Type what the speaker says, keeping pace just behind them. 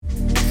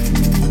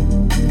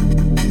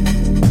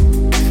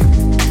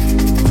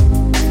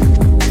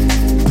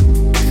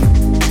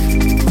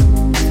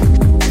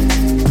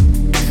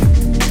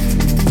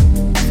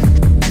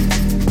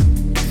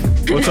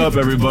up,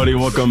 everybody?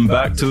 Welcome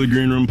back to the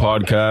Green Room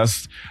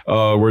Podcast.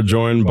 We're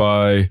joined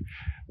by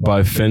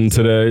Finn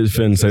today.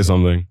 Finn, say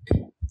something.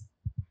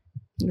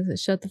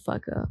 Shut the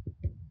fuck up.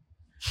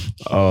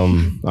 I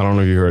don't know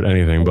if you heard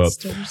anything, but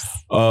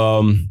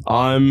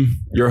I'm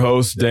your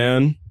host,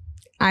 Dan.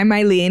 I'm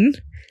Eileen.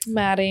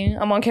 Maddie.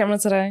 I'm on camera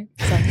today.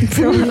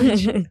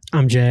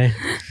 I'm Jay.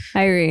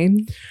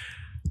 Irene.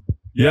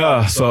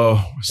 Yeah, so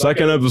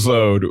second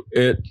episode.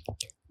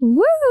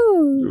 Woo!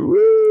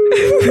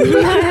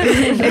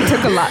 It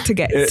took a lot to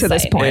get to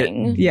this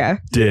point. Yeah.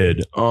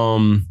 Did.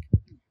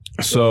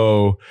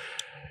 So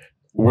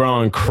we're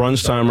on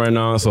crunch time right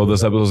now, so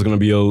this episode is gonna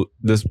be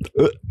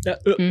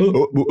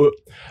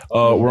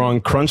we're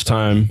on crunch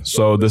time,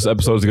 so this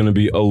episode is gonna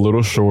be a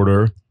little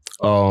shorter.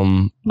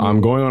 I'm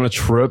going on a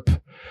trip,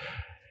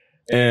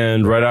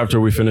 and right after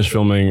we finish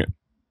filming,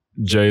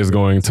 Jay is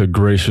going to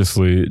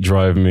graciously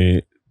drive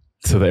me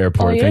to the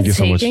airport. Thank you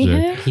so much,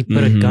 Jay. He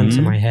put a gun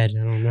to my head.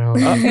 I don't know.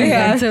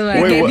 Yeah,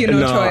 I gave you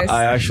no choice.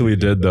 I actually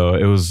did though.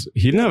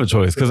 He didn't have a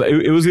choice because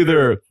it was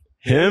either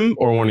him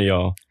or one of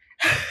y'all.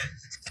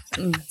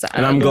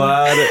 And I'm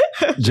glad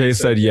Jay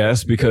said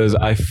yes, because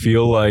I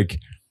feel like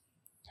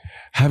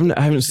I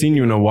haven't seen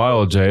you in a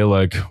while, Jay.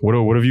 Like, what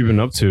have you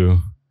been up to?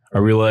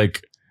 Are we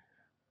like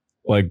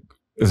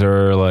is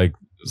there like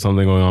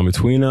something going on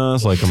between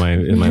us? Like, am I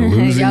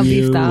losing y'all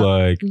you? Beefed out.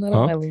 Like,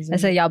 Huh? I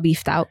said y'all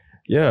beefed out.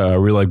 Yeah,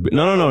 are we like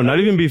no, not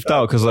even beefed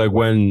out, because like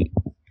when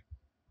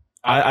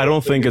I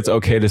don't think it's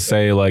okay to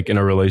say like in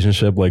a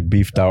relationship like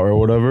beefed out or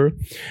whatever.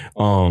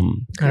 I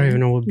don't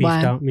even know what beefed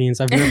out means.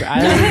 This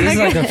is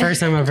like the first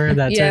time I've heard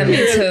that term. Me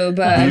too,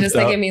 but I just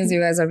think it means you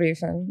guys are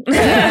beefing.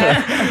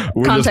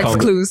 Context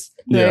clues.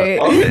 Yeah. Right?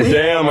 Oh,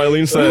 damn,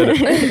 Eileen said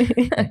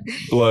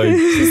like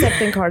She said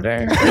think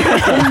harder.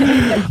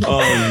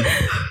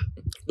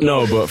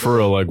 No, but for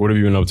real, like, what have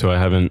you been up to?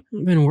 I've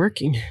been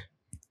working.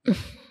 I'm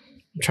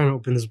trying to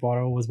open this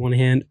bottle with one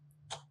hand.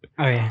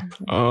 Oh yeah.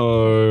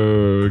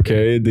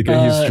 Okay,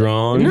 he's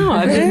strong. No,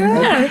 I've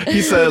been.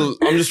 He said,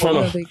 "I'm just trying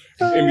to in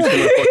between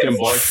my fucking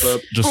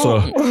bicep, just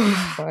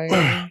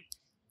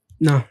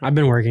No, I've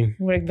been working.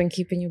 Work been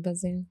keeping you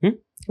busy.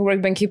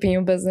 Work been keeping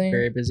you busy.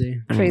 Very busy.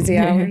 Crazy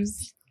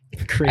hours.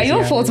 Crazy Are you a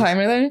hours. full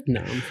timer there?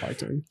 No, I'm part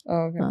time. Oh,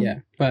 okay. Yeah,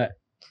 but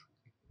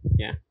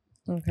yeah,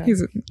 Okay.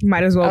 He's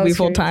might as well be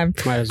full time.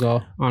 might as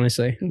well.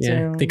 Honestly, yeah.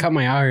 Damn. They cut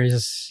my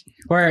hours.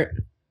 Or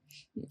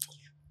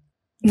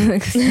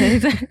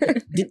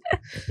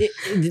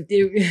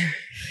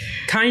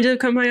kind of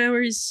cut my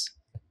hours.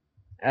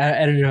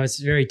 I don't know.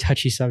 It's a very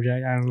touchy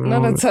subject. I don't know.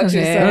 Not a touchy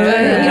Okay.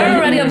 subject. You're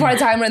already a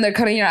part-timer and they're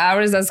cutting your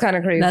hours. That's kind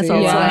of crazy. That's a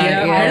It's lot. like,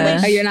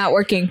 Yeah. You're not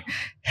working.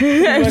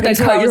 Working They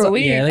 2 cut hours your- a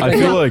week. Yeah, I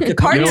feel like the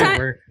part-time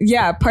part-time-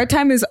 Yeah,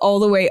 part-time is all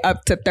the way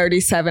up to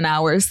 37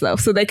 hours though.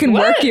 So they can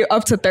work you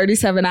up to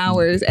 37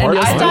 hours. And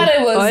Part-time? I thought it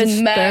Oh, was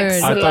it's max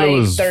third. I thought like it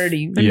was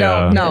 30.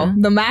 Yeah. No,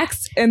 the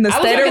max in the I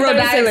was state of working Rhode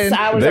 36 Island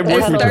hours They at the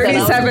work is me hospital.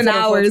 37 That was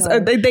hours.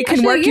 full-time. They can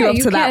Actually, work you yeah, up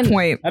you to that can.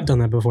 point. I've done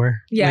that before.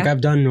 Yeah. Like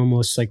I've done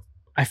almost like,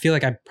 I feel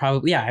like I've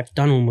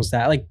done almost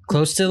that. Like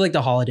close to like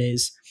the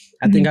holidays.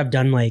 I think I've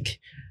done like,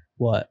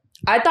 what?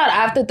 I thought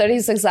after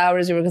 36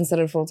 hours you were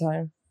considered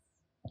full-time.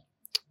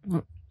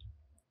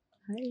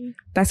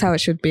 That's how it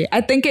should be.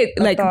 I think it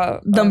like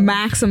thought, the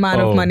max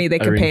amount of money they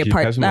can Irene, pay can you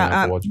pass me my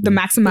Apple Watch, the please?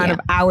 max amount of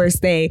hours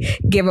they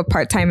give a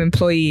part-time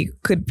employee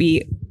could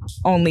be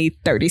only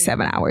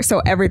 37 hours. So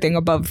everything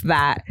above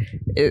that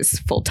is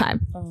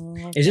full-time.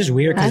 It's just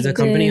weird because the I've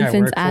company been I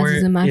Finn's work ass for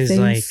is in my is face.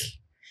 like,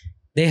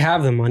 they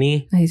have the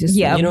money. He's just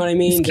Yeah. You know what I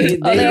mean? They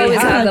always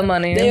have the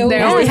money. They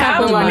always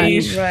have the money.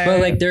 Right. But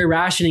like they're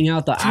rationing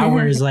out the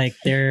hours like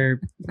they're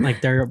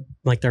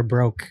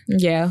broke.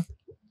 Yeah.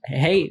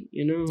 Hey,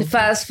 you know.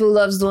 Fast food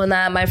loves doing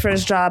that. My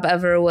first job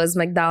ever was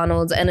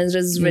McDonald's, and it's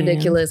just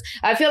ridiculous.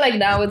 I feel like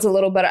now it's a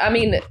little better. I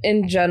mean,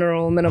 in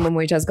general, minimum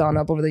wage has gone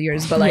up over the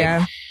years, but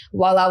like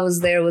while I was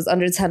there, it was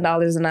under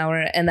 $10 an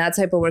hour, and that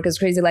type of work is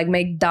crazy. Like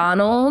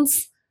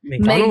McDonald's.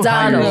 hires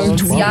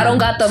Y'all don't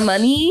got the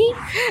money.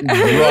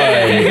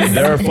 Right.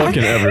 They're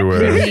fucking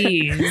everywhere.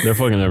 Please. They're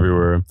fucking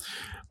everywhere.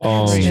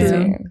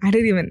 True. I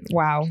didn't even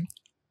wow.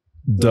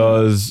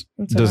 Does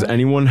alright.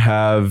 anyone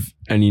have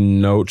any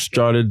notes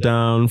jotted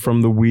down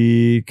from the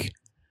week?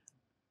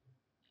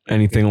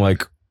 Anything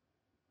like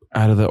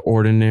out of the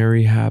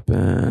ordinary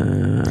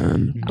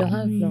happen? I don't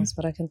have notes,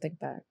 but I can think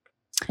back.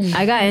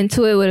 I got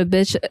into it with a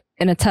bitch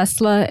in a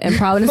Tesla in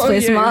Providence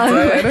Place Mall.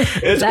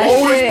 It's That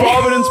always shit.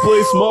 Providence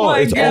Place Mall. my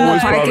It's God.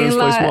 always Parking Providence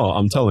Place lot. Mall.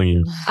 I'm telling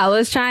you. I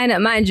was trying to,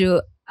 mind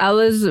you, I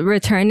was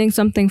returning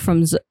something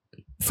from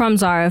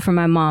Zara for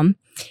my mom.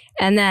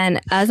 And then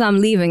as I'm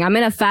leaving, I'm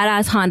in a fat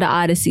ass Honda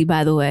Odyssey,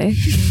 by the way.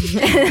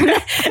 and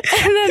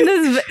then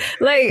this,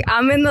 like,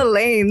 I'm in the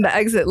lane, the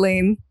exit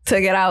lane to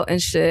get out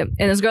and shit.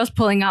 And this girl's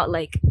pulling out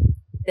like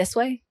this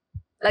way.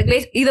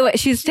 Like either way,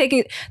 she's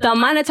taking the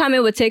amount of time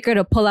it would take her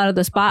to pull out of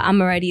the spot. I'm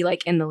already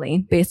like in the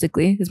lane,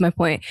 basically, is my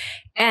point.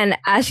 And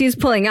as she's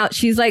pulling out,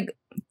 she's like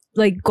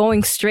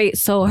going straight.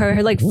 So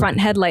her like front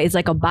headlight is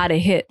like about to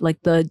hit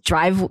like the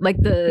drive, like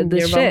the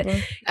Your shit.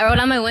 bumper. I rolled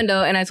out my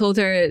window and I told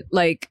her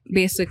like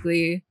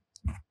basically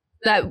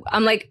that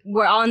I'm like,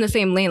 we're all in the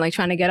same lane, like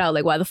trying to get out.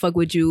 Like, why the fuck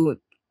would you,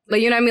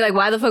 like, you know what I mean? Like,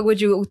 why the fuck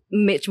would you,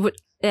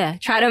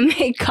 try to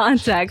make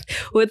contact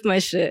with my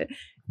shit?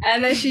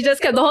 And then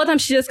the whole time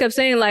she just kept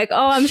saying like,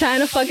 oh, I'm trying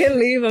to fucking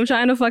leave.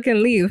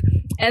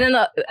 And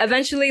then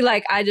eventually,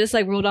 like, I just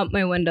like rolled up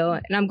my window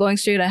and I'm going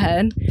straight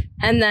ahead.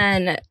 And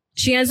then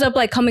she ends up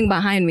like coming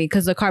behind me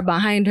because the car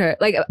behind her,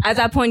 like at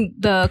that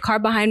point, the car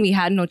behind me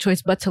had no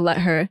choice but to let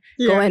her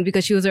go in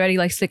because she was already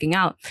like sticking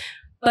out.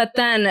 But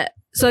then,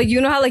 so you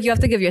know how like you have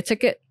to give your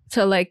ticket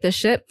to like the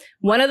ship.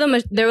 One of them,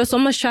 there was so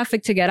much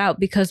traffic to get out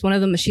because one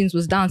of the machines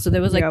was down. So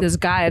there was like this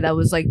guy that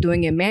was like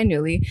doing it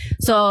manually.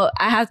 So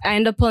I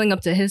end up pulling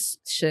up to his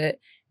shit.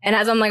 And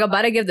as I'm like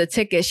about to give the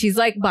ticket, she's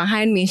like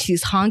behind me and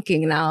she's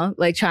honking now,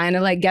 like trying to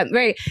like get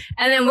ready.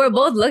 And then we're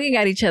both looking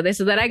at each other.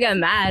 So then I get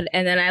mad.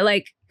 And then I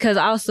like, cause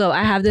also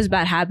I have this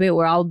bad habit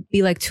where I'll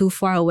be like too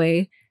far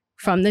away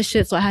from this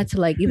shit. So I had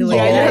to like either way.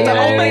 I had to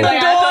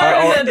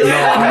open the door.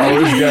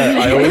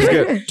 I always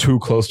get too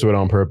close to it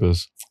on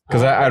purpose.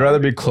 Because I'd rather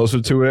be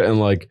closer to it and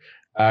like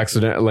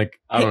accidentally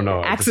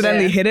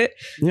hit it.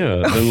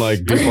 Yeah, than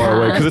like be far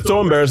away. Because it's so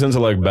embarrassing to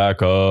like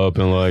back up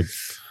and like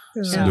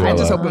I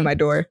just opened my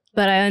door.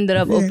 But I ended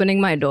up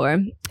opening my door.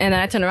 And then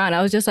I turned around.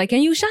 I was just like,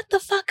 can you shut the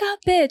fuck up,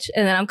 bitch?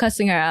 And then I'm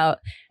cussing her out.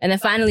 And then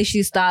finally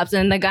she stops.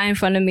 And the guy in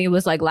front of me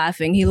was like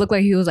laughing. He looked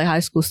like he was a high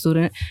school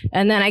student.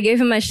 And then I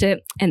gave him my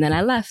shit. And then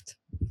I left.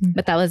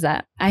 But that was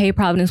that. I hate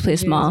Providence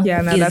Place Mall.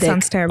 Yeah, no, that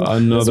sounds terrible.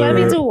 That's why I've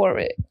been to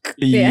Warwick.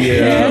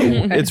 Yeah.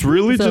 It's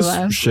really just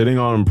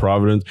shitting on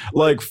Providence.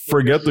 Like,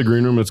 forget the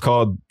green room. It's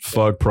called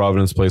Fuck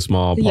Providence Place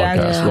Mall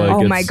podcast. Like,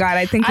 oh my God.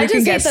 I think we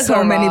can get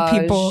so many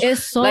people.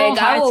 It's so like,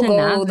 hard I will to go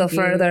navigate. the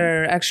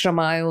further extra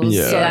miles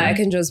so that I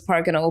can just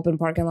park in an open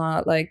parking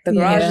lot. Like, the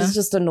garage is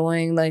just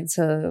annoying, like,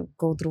 to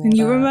go through. And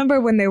you remember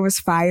when there was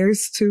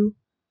fires too?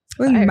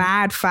 There was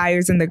mad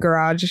fires in the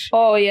garage.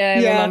 Oh yeah,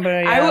 I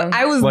remember. Yeah.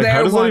 I was like, there.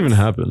 How does once. that even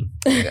happen?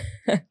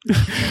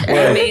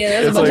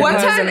 One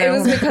time it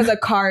was because a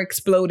car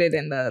exploded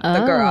in the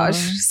garage.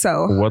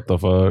 So what the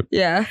fuck?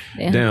 Yeah.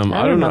 Damn,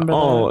 I don't know.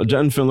 Oh, Jet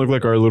and Finn look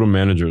like our little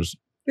managers.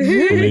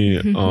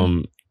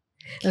 That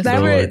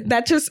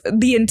just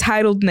the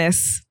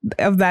entitledness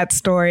of that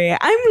story.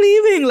 I'm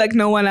leaving like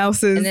no one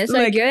else is. And it's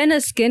like you're in a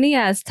skinny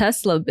ass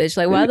Tesla, bitch.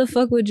 Like why the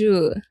fuck would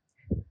you?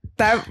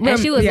 And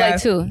she was like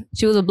too.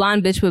 She was a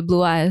blonde bitch with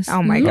blue eyes.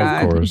 Oh my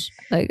God. Of course.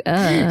 Like,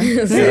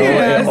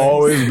 It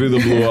always be the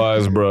blue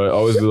eyes, bro.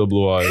 Always be the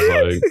blue eyes.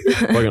 Like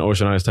fucking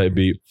Ocean Eyes type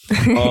beat.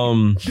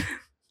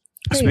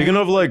 Speaking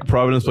of like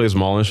Providence Place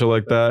Mall and shit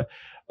like that,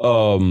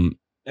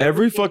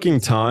 every fucking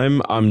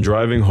time I'm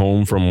driving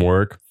home from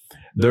work,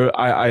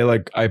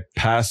 I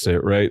pass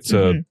it, right?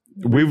 So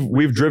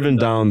we've driven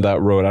down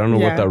that road. I don't know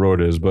what that road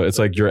is, but it's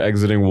like you're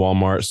exiting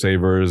Walmart,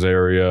 Savers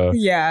area.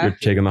 Yeah. You're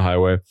taking the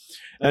highway.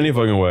 Any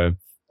fucking way.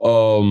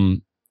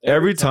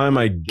 Every time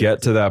I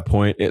get to that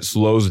point, it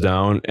slows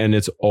down, and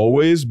it's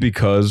always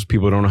because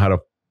people don't know how to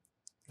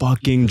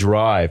fucking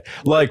drive.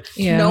 Like,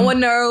 no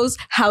one knows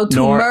how to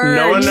merge.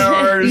 No one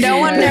knows. No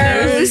one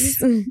knows.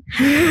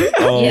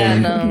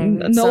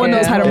 No one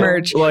knows how to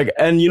merge. Like,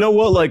 and you know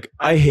what? Like,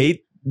 I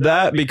hate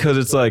that because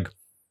it's like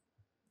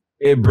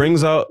it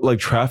brings out like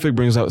traffic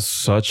brings out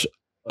such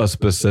a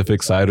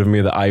specific side of me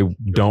that I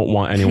don't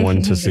want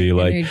anyone to see.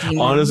 Like,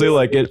 honestly,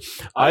 like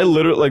I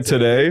literally, like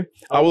today,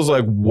 I was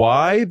like,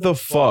 why the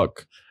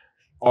fuck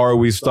are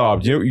we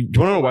stopped? Do you want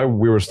to know why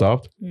we were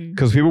stopped?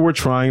 Because people were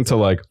trying to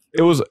like,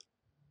 it was,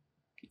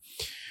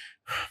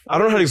 I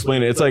don't know how to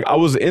explain it. It's like, I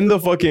was in the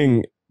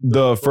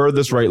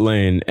furthest right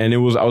lane and I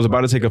was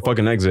about to take a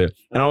fucking exit.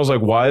 And I was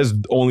like, why is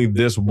only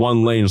this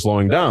one lane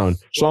slowing down?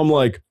 So I'm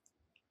like,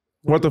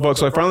 what the fuck?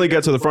 So I finally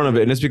get to the front of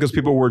it, and it's because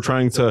people were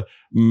trying to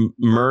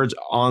merge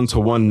onto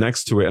one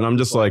next to it, and I'm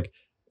just like,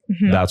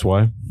 that's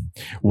why.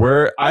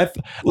 Where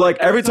like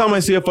every time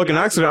I see a fucking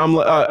accident, I'm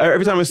like,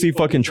 every time I see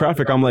fucking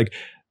traffic, I'm like,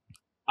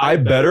 I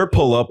better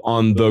pull up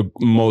on the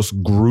most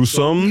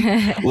gruesome,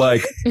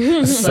 like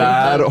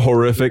sad,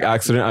 horrific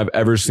accident I've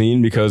ever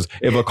seen, because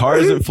if a car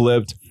isn't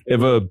flipped,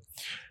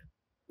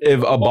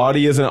 if a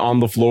body isn't on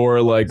the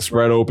floor, like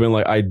spread open,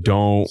 like I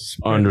don't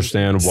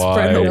understand why.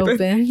 Spread open.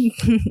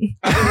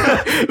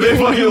 They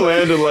fucking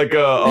landed like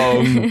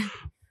a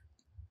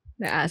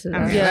The acid.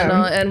 Yeah,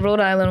 no, and Rhode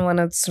Island when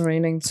it's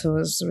raining too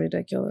is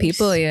ridiculous.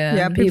 People,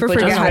 people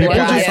forget how to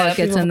drive.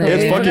 It's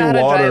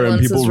fucking water, and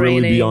people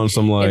really be on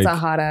some like it's a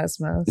hot ass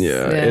mess.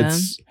 Yeah,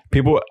 it's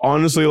people.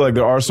 Honestly, like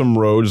there are some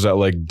roads that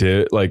like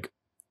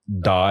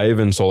dive,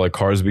 and so like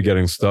cars be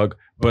getting stuck,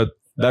 but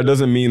that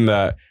doesn't mean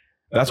that.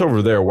 That's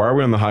over there. Why are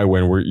we on the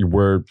highway and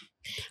we're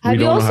Have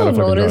you also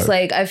noticed,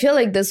 like, I feel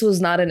like this was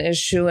not an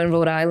issue in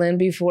Rhode Island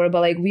before, but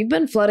like we've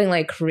been flooding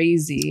like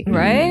crazy.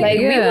 Right? Like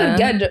we would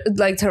get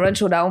like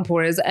torrential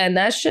downpours and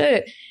that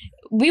shit,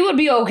 we would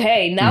be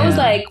okay. Now it's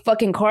like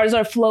fucking cars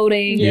are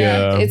floating.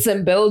 Yeah. It's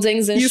in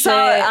buildings and you shit.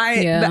 saw the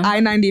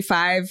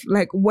I-95.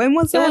 Like when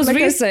was that? It was like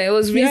recent. It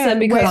was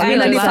recent because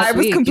I-95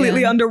 was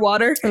completely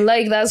underwater.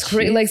 Like that's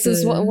crazy. Like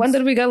since when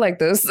did we get like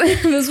this?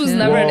 This was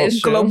never an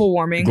issue. Global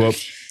warming.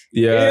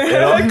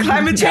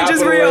 Climate change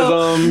is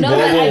real. No, but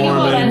I global know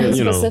what I warming, mean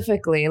you know.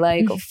 specifically,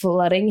 like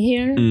flooding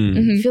here.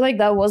 Mm. I feel like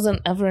that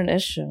wasn't ever an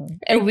issue,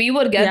 and we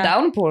would get Yeah.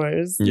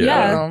 downpours.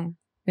 Yeah.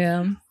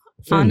 Yeah.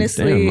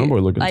 Honestly, Damn, my boy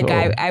looking like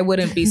tall. I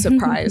wouldn't be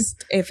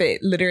surprised if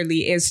it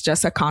literally is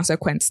just a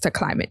consequence to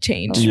climate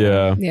change.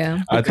 Yeah.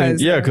 Yeah. I think,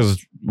 Because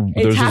because there's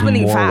It's just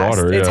happening more fast.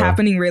 water. It's yeah.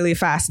 happening really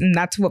fast, and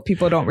that's what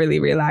people don't really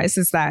realize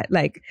is that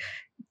like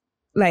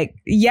like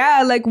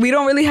we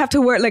don't really have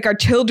to worry. Like our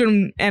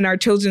children and our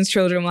children's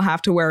children will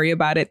have to worry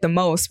about it the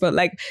most. But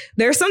like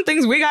there's some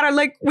things we gotta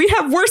like. We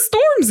have worse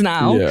storms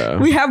now. Yeah.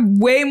 We have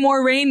way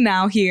more rain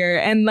now here,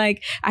 and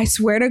like I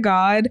swear to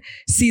God,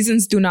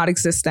 seasons do not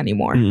exist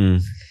anymore.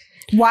 Mm-mm.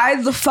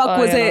 Why the fuck Oh,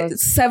 was yeah, it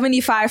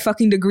 75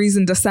 fucking degrees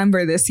in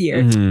December this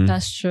year? Mhm.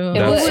 That's true. We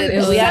had a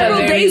Several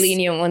very days-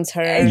 lenient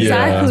winter.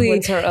 Exactly.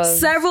 Winter of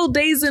Several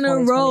days in a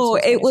 2020, row.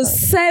 It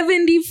was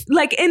 70,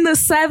 like in the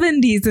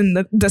 70s in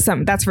the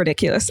December. That's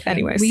ridiculous.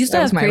 Anyways, We used to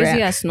that have was my crazy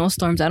rant. ass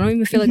snowstorms. I don't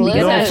even feel like we Look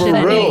get at that that for shit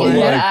shit real,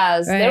 anymore.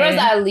 like- There was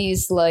Right. at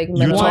least like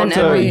You One talk to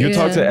every- you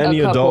talk to yeah.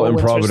 any A couple adult in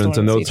winter Providence,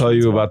 and they'll storms tell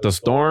each you winter. about the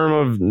storm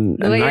of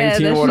Oh, yeah,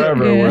 19 that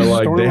whatever, shit, yeah. where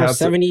like Storm they of have to,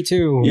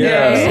 72. yeah,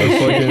 Yeah. so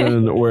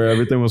fucking where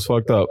everything was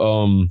fucked up.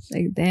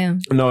 Like, damn.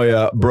 No,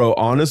 yeah, bro.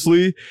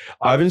 Honestly,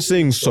 I've been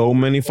seeing so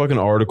many fucking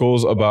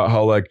articles about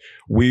how like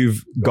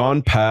we've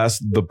gone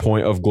past the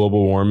point of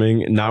global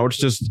warming. Now it's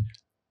just,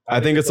 I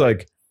think it's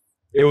like,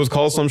 it was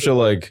called some shit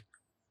like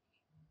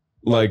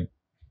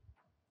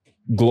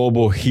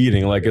global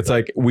heating. Like it's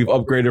like we've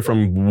upgraded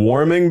from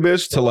warming,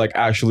 bitch, to like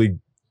actually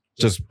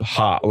just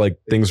hot. Like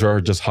things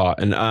are just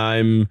hot, and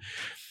I'm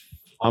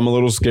a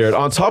little scared.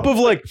 On top of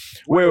like,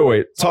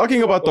 wait.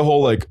 Talking about the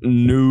whole like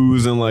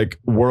news and like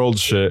world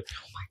shit.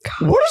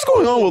 What is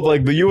going on with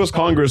like the U.S.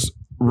 Congress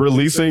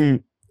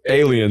releasing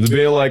aliens,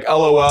 being like,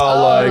 LOL,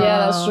 Oh like,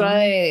 yeah, that's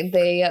right.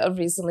 They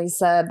recently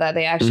said that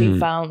they actually Mhm.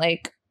 found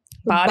like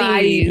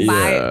bodies.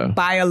 Yeah.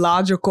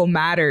 Biological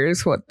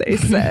matters, what they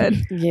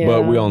said. Yeah.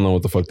 but we all know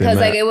what the fuck they Because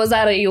meant. like it was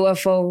at a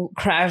UFO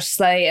crash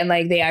site, and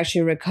like they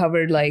actually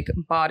recovered like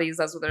bodies.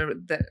 That's what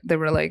they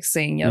were like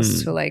saying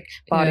yes to like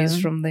bodies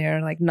Yeah. from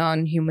there, like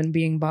non-human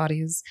being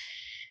bodies.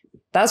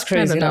 That's I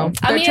crazy. don't know.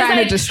 though. They're it's trying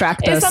like, to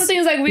distract it's us. some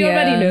things like we Yeah.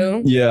 already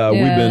knew. yeah,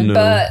 we've Yeah. been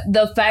But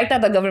the fact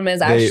that the government is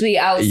They- actually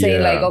out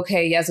saying yeah. like,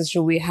 okay, yes, it's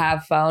true, we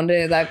have found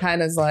it. That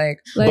kind of is like,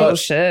 Like- oh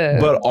shit.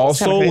 but It's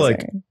also kinda crazy.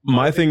 like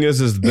my thing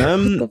is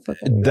them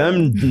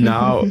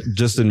now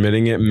just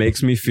admitting it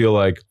makes me feel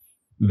like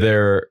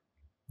they're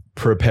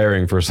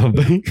preparing for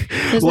something.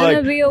 There's like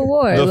gonna be a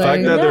war. the like,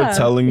 fact that they're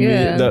telling me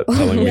yeah. they're Yeah.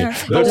 telling me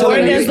against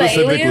the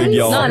specifically, aliens?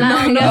 y'all. No,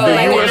 not No, against the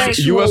the US aliens.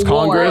 US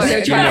Congress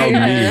They're emailed trying, me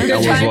and they're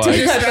was trying like, to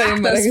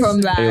distract us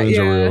from that. aliens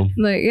are real.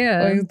 Like,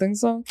 yeah. Oh, you think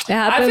so? It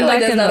happened I feel like back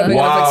there's in not a the big-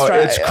 Wow, of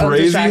it's of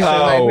crazy distraction,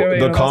 how like, we the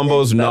really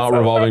combo's don't- not that's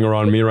revolving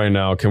around me right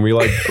now. Can we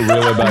like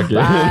reel it back in?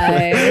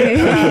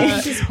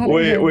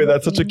 Wait,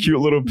 that's such a cute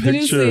little picture.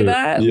 Did you see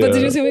that? Yeah. But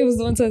did you see what he was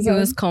doing to his He son?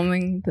 was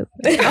combing the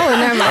oh,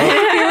 never mind.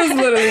 He was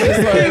literally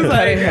just like,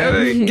 petting him.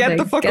 Get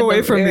the Like, fuck get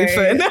away the- from me,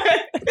 Finn.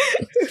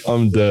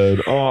 I'm dead.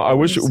 Oh, I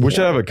wish we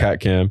should have a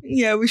cat cam.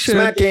 Yeah, we should.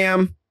 Smack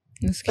cam.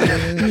 It's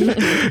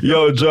cute.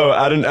 Yo, Joe,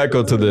 add an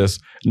echo to this.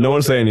 No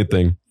one say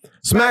anything.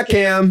 Smack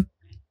cam.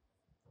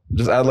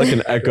 Just add like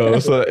an echo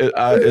so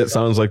it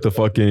sounds like the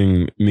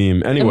fucking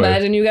meme. Anyway,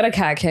 Imagine you got a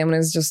cat cam and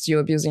it's just you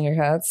abusing your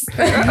cats.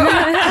 we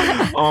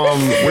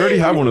already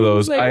have one of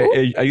those. Like,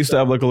 I used to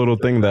have like a little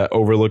thing that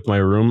overlooked my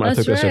room. I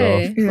That's took that shit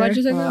off. right. Why'd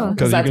you take it Wow. off?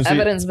 'Cause you That's can see-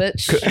 evidence,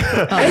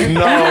 bitch. No,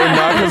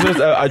 not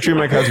because I treat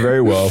my cats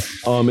very well.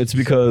 It's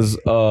because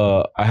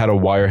I had a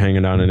wire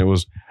hanging down and it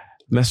was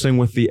messing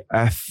with the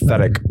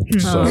aesthetic.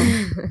 So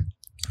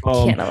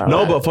Can't allow no,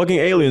 that. but fucking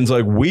aliens,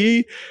 like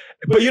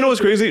but you know what's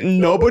crazy?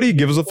 Nobody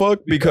gives a fuck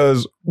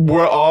because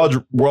we're all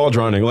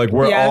drowning. Like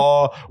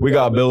we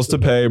got bills to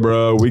pay,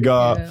 bro. We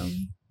got Yeah.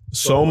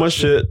 so much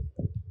shit.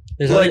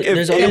 There's Like, other- if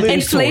there's other aliens-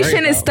 things to worry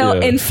Inflation is about. still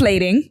Yeah.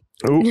 inflating.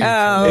 Ooh.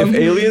 If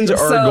aliens are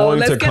so going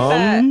let's to get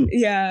that. come,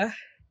 Yeah.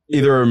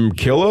 either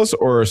kill us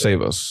or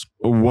save us.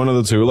 One of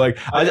the two. Like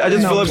I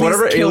just No, feel like please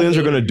whatever kill aliens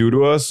me. are gonna do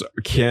to us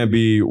can't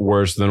be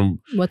worse than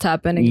What's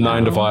happening?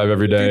 9 to now. 5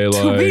 every day. to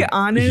Like be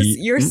honest, heat.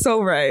 you're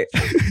so right.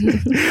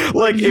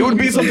 Like it would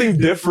be something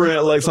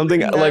different, like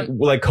something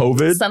like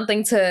COVID.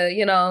 Something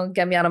to,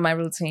 get me out of my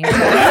routine.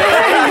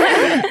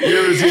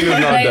 Your routine is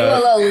not Like a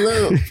that. little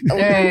loop. A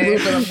little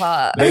loop in the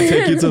pot. They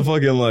take you to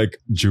fucking like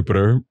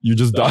Jupiter. You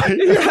just die.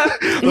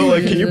 They're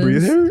like, can you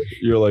breathe here?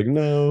 You're like,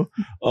 no.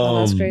 Oh,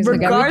 that's crazy.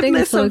 Like, everything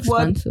is Regardless so of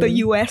what expensive. the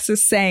US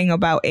is saying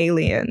about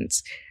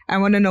aliens, I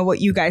want to know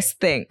what you guys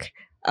think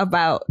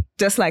about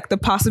just like the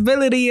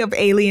possibility of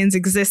aliens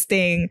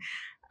existing,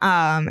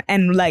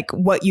 and like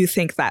what you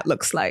think that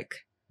looks like.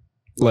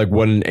 Like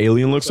what an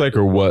alien looks like,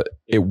 or what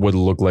it would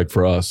look like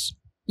for us.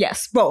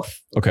 Yes, both.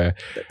 Okay.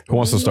 Who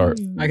wants to start?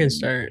 I can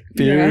start.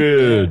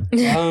 Period.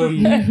 Period.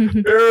 Hold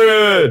on.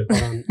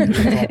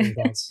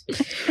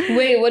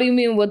 Wait, what do you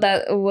mean? What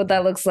that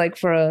looks like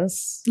for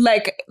us?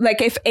 Like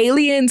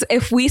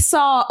if we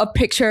saw a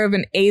picture of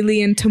an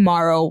alien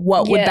tomorrow,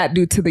 what would that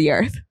do to the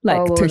earth?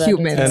 Like to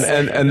humans?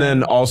 And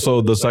then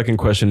also the second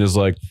question is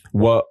like,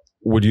 what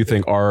would you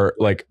think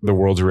the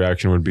world's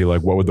reaction would be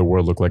like? What would the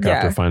world look like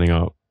after finding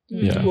out?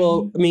 Yeah.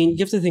 Well, I mean, you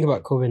have to think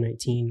about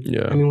COVID-19.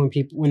 Yeah. I mean,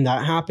 when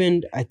that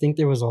happened, I think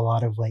there was a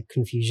lot of like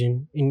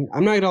confusion, and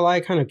I'm not gonna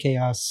lie, kind of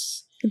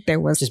chaos. There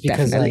was just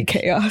because definitely like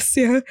chaos.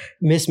 Yeah.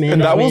 Mismanagement.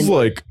 And that was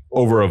like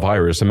over a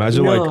virus.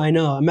 Imagine I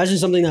know. Imagine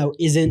something that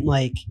isn't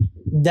like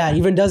that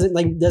even doesn't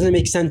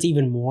make sense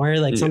even more.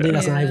 Like something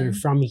that's not even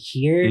from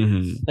here.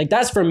 Mm-hmm. Like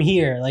that's from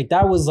here. Like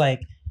that was like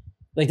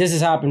this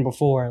has happened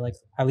before. Like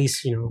at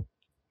least, you know,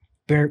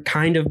 better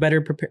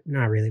prepared.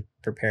 Not really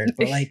prepared,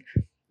 but like,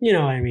 you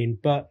know what I mean?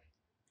 But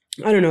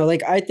I don't know.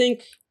 Like, I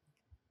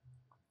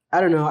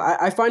don't know.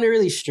 I find it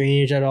really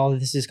strange that all of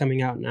this is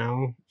coming out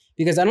now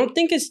because I don't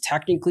think it's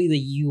technically the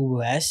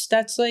US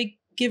that's like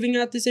giving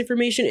out this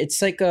information. It's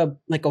like a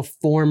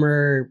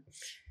former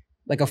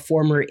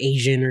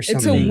Asian or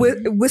something.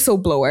 It's a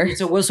whistleblower. It's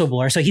a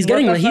whistleblower. So he's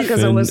getting what the fuck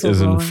is a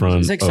whistleblower?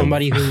 He's like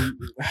somebody who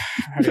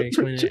how do I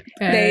explain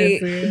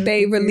it?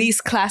 They release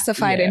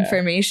classified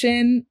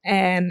information,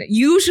 and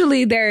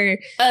usually they're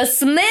a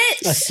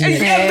snitch.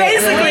 Yeah,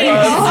 basically,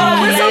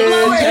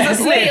 whistleblower is a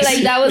snitch. Wait,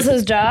 like that was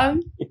his job.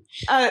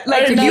 Like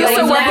no, used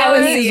to work now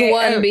at he's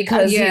one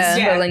because he's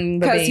spilling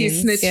the beans. Because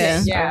he's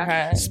snitching. Yeah.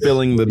 Okay.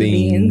 Spilling the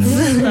beans.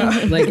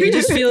 Like it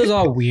just feels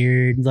all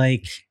weird.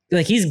 Like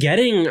he's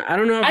getting. I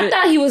don't know. If I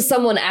thought he was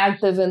someone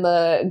active in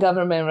the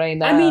government right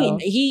now. I mean,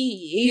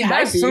 he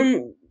has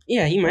some.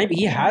 Yeah, he might be.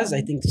 He Mm-hmm. has,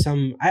 I think,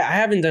 some. I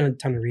haven't done a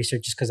ton of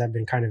research just because I've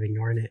been kind of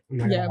ignoring it. I'm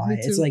not gonna lie. me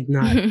too. It's like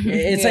not.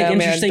 It's like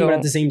interesting, but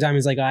at the same time,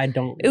 it's like I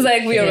don't. It's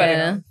like we already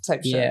know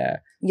type shit. Yeah.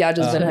 Y'all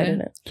just been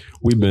hiding it.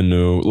 We've been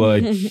new.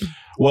 Like,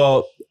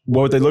 well,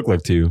 what would they look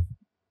like to you?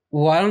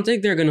 Well, I don't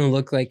think they're gonna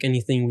look like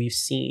anything we've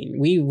seen.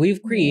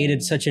 We've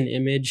created such an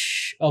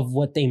image of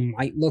what they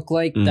might look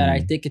like that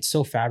I think it's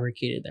so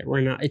fabricated that we're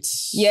not.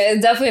 It's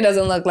it definitely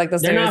doesn't look like the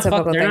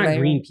stereotypical thing. They're not like,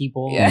 green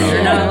people. Yeah. No.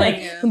 They're not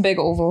like big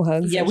oval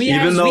heads. Yeah, we Even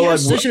have, though, we have like,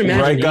 such an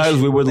imagination. right,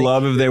 guys, we would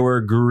love if they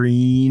were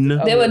green.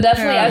 They would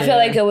definitely. I feel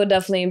like it would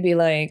definitely be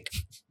like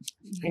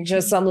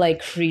just some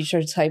like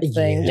creature type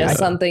thing, just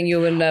something you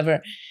would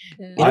never.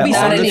 It'd be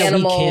not an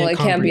animal. It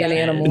can't be an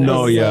animal.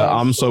 No,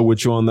 I'm so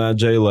with you on that,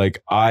 Jay.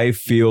 Like, I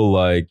feel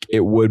like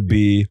it would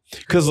be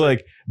because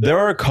like there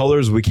are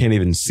colors we can't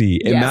even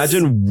see. Yes.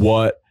 Imagine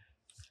what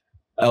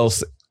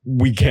else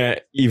we can't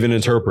even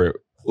interpret.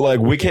 Like,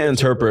 we can't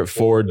interpret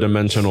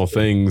 4-dimensional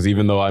things,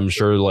 even though I'm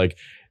sure like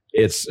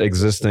it's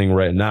existing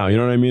right now. You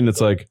know what I mean? It's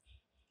like.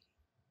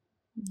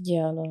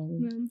 Yeah, no.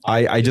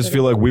 I just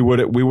feel like we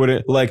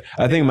wouldn't like.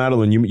 I think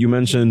Madeline, you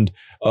mentioned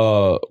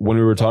when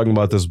we were talking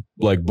about this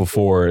like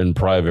before in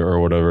private or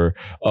whatever,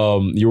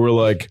 you were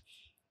like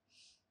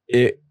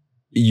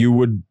you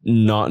would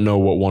not know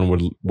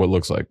what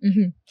looks like.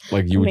 Mm-hmm.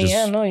 Like you would you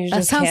that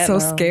just sounds can't so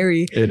know.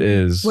 scary. It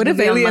is. What if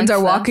Maybe aliens amongst are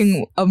us.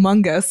 walking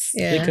among us?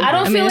 Yeah. I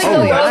don't feel like oh the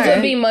my world God.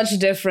 would be much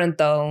different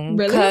though,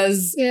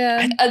 because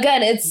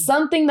again, it's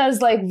something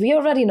that's like we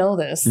already know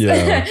this.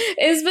 Yeah.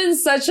 It's been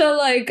such a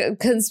like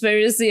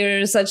conspiracy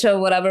or such a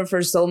whatever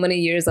for so many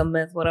years, a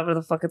myth, whatever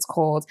the fuck it's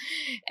called,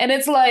 and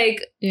it's like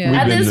at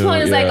We've this been point,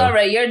 to- it's like yeah. all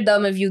right, you're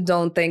dumb if you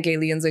don't think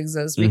aliens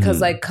exist because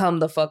like come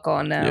the fuck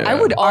on now. Yeah. I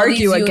would All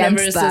argue these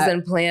against universes that.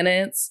 and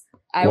planets.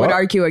 I would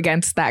argue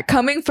against that.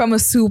 Coming from a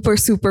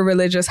super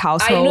religious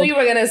household. I knew you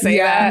were gonna say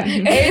that.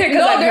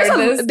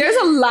 No, there's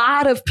a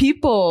lot of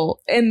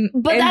people in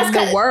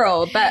the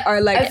world that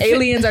are like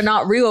aliens are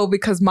not real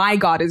because my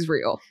God is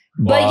real.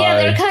 But yeah,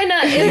 they're kind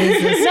of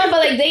no, but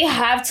like they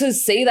have to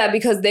say that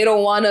because they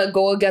don't want to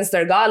go against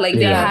their God. Like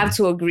they have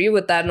to agree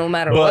with that no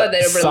matter what.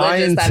 They're religious.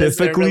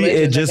 Scientifically,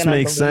 it just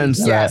makes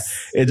sense that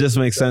it just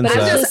makes sense. But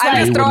that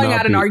I'm just throwing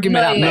out an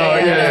argument out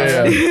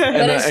there.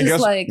 But it's I just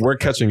guess like we're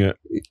catching it.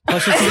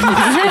 It's so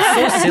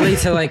silly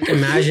to like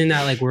imagine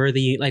that like we're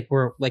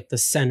like the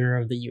center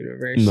of the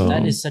universe. No.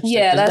 That is such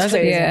that's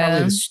probably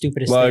crazy. the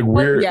stupidest Like thing.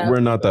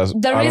 we're not that.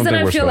 The reason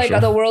I feel like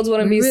the world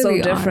wouldn't be so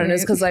really different are.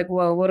 is because like,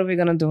 well, what are we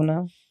gonna do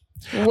now?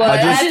 Well,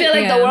 I feel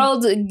like the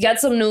world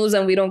gets some news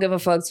and we don't give a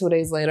fuck 2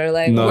 days later.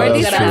 Like, No, where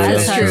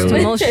that's true. That's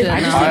emotion.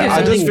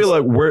 I just feel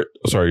like we're.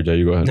 Sorry, Jay,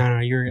 you go ahead. No,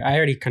 I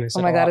already kind of said.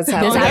 Oh my God, it's It's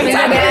happening.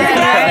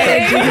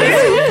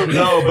 happening.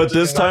 No, but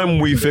this time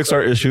we fix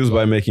our issues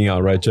by making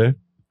out, right, Jay?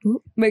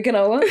 Making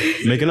out what?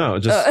 Making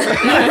out, just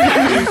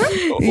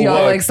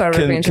Y'all like start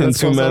ripping Can each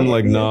two other's men clothes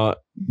like not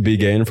be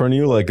gay in front of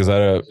you? Like, is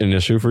that an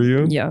issue for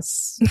you?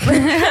 Yes.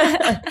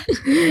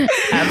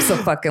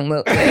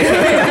 Absolutely.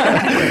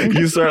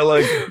 You start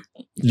like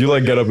you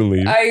like get up and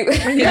leave.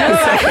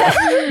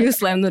 You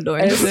slam the door.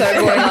 I just start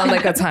going on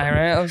like a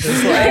tyrant of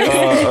just like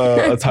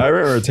A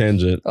tyrant or a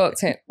tangent? Damn,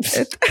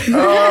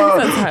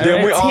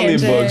 we all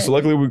need books.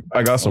 Luckily,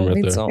 I got some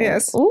right there.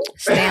 Yes. Ooh,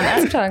 stamp.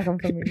 That's trying to come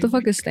from me. What the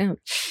fuck is stamp?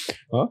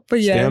 Huh?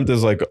 But yeah. Stamped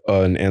is like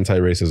an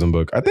anti-racism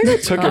book. I think I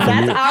took it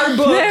from That's you. our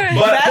book.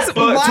 That's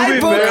my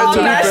book on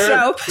that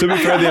show. To be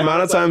fair, the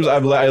amount of times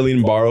I've let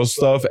Eileen borrow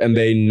stuff and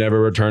they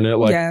never return it,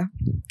 like yeah.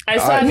 I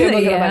still have your book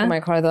in the back of my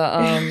car.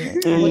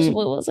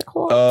 What was it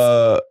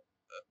called?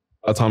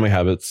 Atomic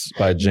Habits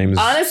by James.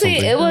 Honestly,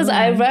 something. it was.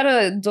 I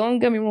read don't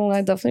get me wrong.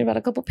 I definitely read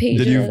a couple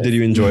pages. Did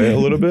you enjoy it a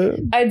little bit?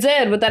 I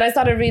did, but then I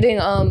started reading.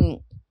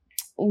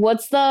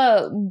 What's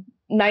the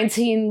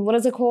 19? What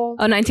is it called?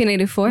 Oh,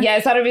 1984? Yeah, I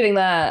started reading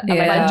that.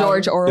 Yeah. Like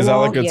George Orwell. Is that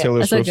like a Yeah. Taylor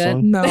That's Swift like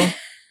song? No. Oh,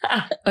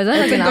 is that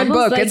It's like a an good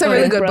book. It's a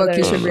really good book.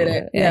 You should read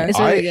it. Yeah, it's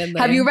really good.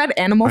 Have you read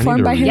Animal I need Farm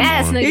to by read him? it.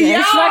 Yes, nigga. Yeah,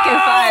 It's fucking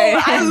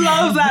fire. I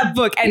love that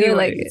book. You're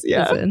Anyways,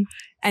 yeah. listen.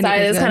 Sorry,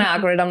 it's kind of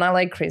awkward. I'm not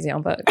like crazy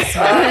on books.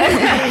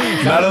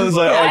 Madeline's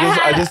like,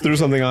 I just threw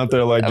something out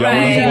there. Like, y'all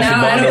Right, wasn't supposed to now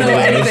I bond don't know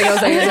over anything this. else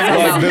that you're talking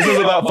Like, about. this is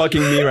about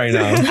fucking me right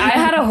now. I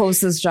had a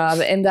hostess job,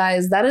 and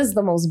guys, that is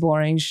the most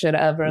boring shit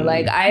ever.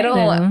 Like, I don't.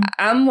 Yeah.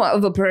 I'm more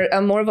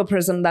of a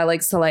person that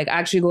likes to like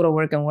actually go to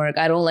work and work.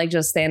 I don't like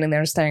just standing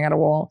there staring at a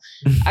wall.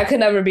 I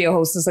could never be a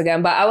hostess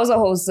again. But I was a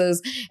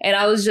hostess, and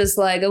I was just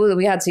like,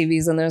 we had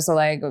TVs in there, so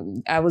like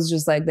I was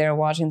just like there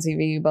watching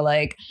TV. But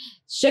like,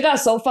 shit got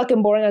so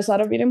fucking boring. I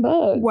started reading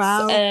books.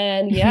 Wow.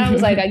 And yeah, I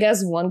was like, I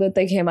guess one good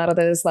thing came out of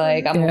this.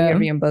 Like, I'm here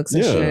reading books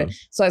and shit.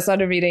 So I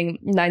started reading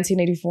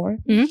 1984.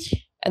 Mm-hmm.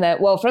 And then,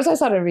 first I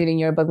started reading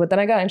your book, but then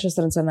I got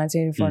interested in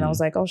 1984, and I was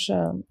like, oh shit,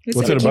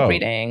 What's it keep about?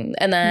 reading.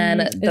 And then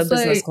the It's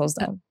business like- closed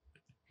down.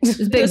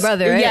 It's Big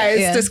Brother, right? Yeah,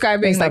 it's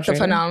describing It's like not the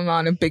true.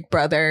 phenomenon of Big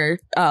Brother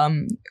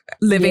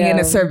living in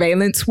Yeah. a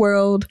surveillance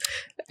world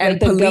and Like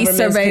the police government's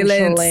surveillance,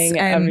 controlling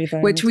and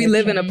everything. which we It's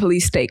live in a like-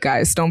 police state,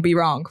 guys. Don't be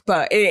wrong,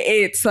 but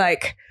it's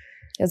like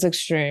It's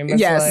extreme.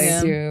 It's Yes. like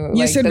Yeah. you You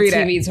like should the read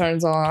it. TV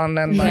turns on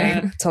and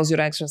like tells you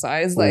to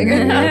exercise. Like, Yeah.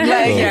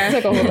 like Yeah. it's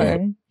like a whole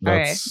thing. all right,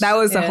 That's- that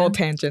was the Yeah. whole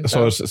tangent.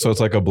 So though. it's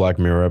like a Black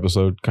Mirror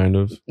episode, kind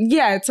of.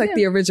 Yeah, it's like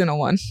the original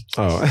one.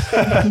 Oh.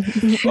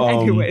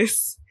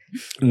 Anyways,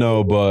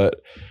 No, but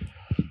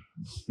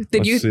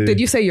did let's see.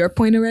 you say your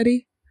point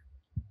already?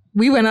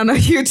 We went on a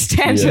huge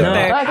tangent Yeah.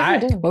 there. No, I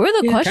think we did. What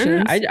were the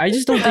questions? I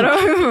just don't I think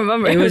don't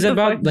remember. it was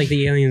about like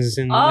the aliens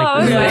and Oh,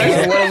 like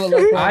okay. the- What it would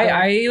look like.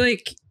 I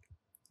like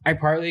I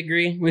partly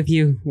agree with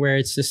you where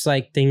it's just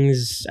like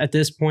things at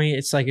this point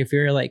it's like if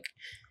you're like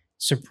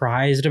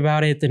surprised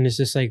about it then it's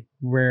just like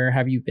where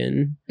have you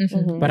been?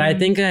 Mhm. But I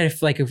think that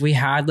if we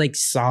had like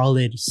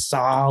solid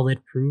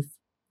proof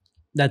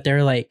that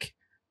they're like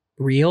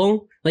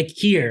real, like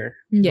here,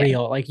 Yeah.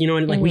 real, like you know,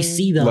 and like we Mhm.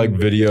 see them, like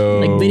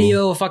video. like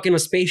video, fucking a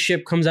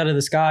spaceship comes out of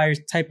the sky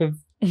type of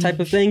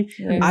thing.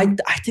 Yeah. I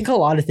think a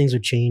lot of things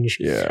would change.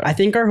 Yeah. I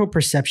think our whole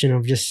perception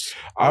of just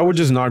I would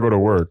just not go to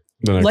work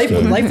the next life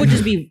day. life would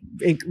just be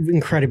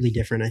incredibly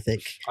different. I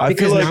think I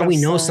because feel like now we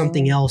know so-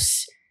 something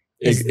else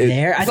is It-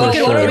 there. I But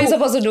think what are we it'll-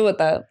 supposed to do with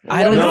that?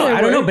 I don't know. Yeah.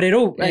 I don't know, but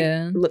it'll like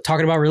Yeah.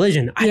 talking about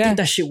religion. I Yeah. think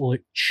that shit will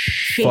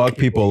shake. fuck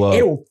people up.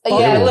 It'll fuck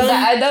Yeah, with well,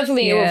 them. I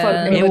definitely will Yeah.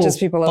 fuck It will religious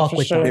people up fuck for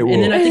with sure. them. It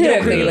And then I think will.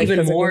 it'll create Like, even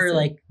physical more stuff.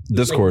 like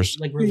Discourse.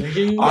 like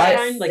religion. I-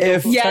 behind, like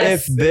if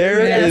Yes. if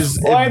there Yes. is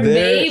if Or there,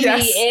 maybe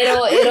Yes.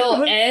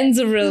 it'll end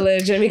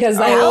religion because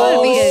like Oh,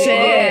 holy yeah.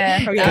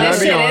 shit, Can Can I this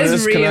be shit honest?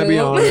 is real. Can I be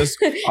honest?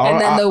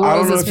 And then the I world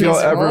don't know is if y'all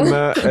ever peaceful.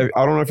 met.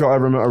 I don't know if y'all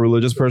ever met a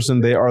religious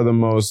person. They are the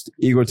most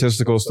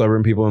egotistical,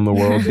 stubborn people in the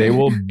world.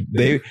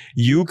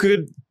 You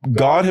could,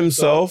 God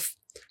Himself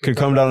could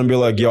come down and be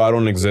like, "Yo, I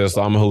don't exist.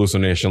 I'm a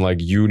hallucination. Like,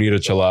 you need to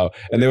chill out."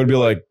 And they would be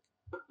like,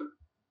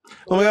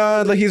 "Oh my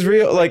God, like he's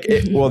real." Like,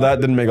 well,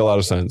 that didn't make a lot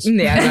of sense.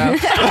 Yeah, no.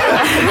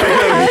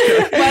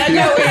 But I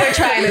know what you're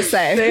trying to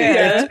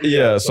say.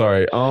 Yeah,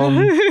 sorry.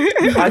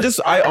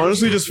 I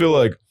honestly just feel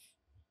like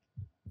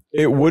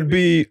it would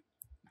be.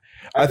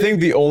 I think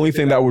the only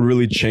thing that would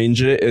really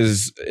change it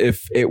is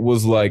if it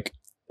was like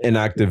an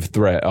active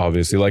threat.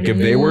 Obviously, like if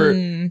they were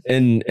in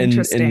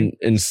Interesting.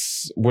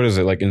 what is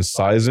it, like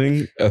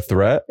incising a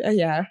threat,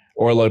 Yeah.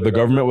 or like the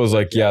government was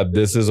like, yeah,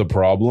 this is a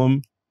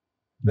problem,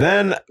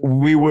 then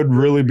we would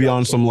really be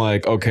on some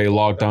like, okay,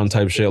 lockdown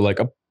type shit, like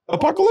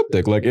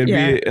apocalyptic, like it'd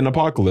Yeah. be an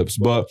apocalypse.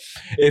 But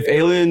if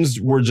aliens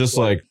were just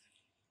like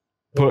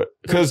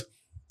because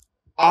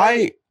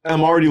I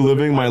am already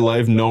living my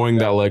life knowing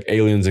that like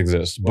aliens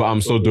exist, but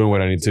I'm still doing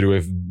what I need to do.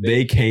 If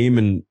they came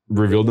and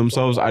revealed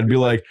themselves, I'd be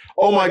like,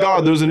 oh my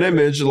God, there's an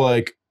image,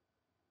 like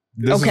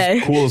this Okay.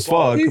 is cool as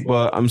fuck,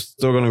 but I'm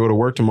still gonna go to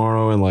work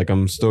tomorrow and like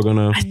I'm still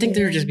gonna I think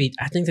there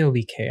will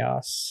be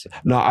chaos.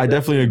 no, I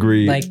definitely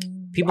agree. Like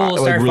people will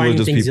Like start finding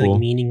religious things people. like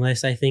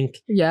meaningless. I think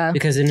Yeah.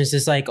 because then it's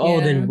just like, oh,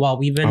 Yeah. then well,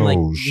 we've been Oh, like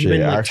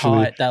shit,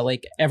 actually- taught that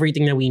like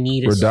everything that we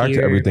need is redact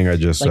here. everything I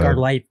just Like said. our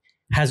life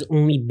has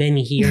only been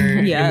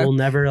here Yeah. and will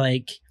never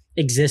like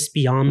exist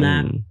beyond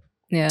that.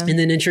 Yeah. And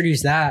then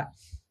introduce that.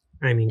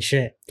 I mean,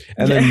 shit.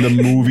 And then the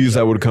movies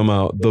that would come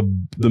out, the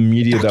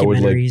media that would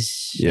like, Documentaries.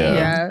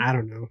 yeah. I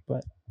don't know,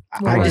 but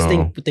I I don't just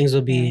know. think things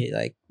will be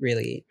like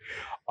really.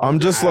 I'm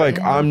just like,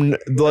 I'm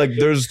like,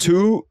 there's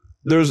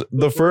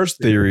the first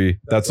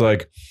theory that's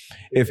like,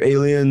 if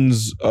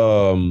aliens,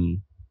 I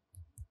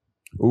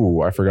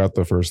forgot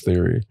the first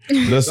theory.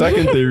 The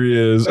second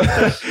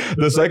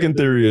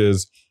theory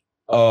is,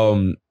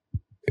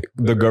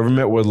 the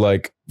government would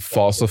like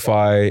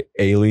falsify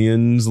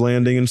aliens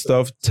landing and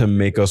stuff to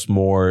make us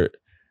more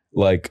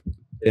like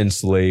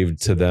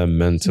enslaved to them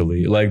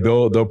mentally. Like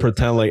they'll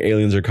pretend like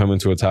aliens are coming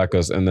to attack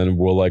us, and then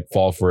we'll like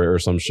fall for it or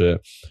some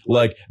shit.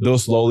 Like they'll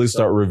slowly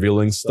start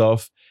revealing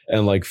stuff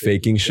and like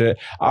faking shit.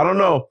 I don't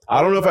know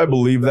if I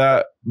believe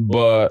that,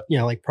 but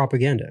yeah, like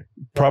propaganda.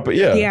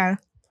 Yeah.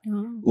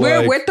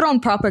 Like, we're throwing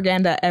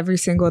propaganda every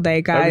single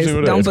day, guys. every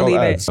single day. Don't It's called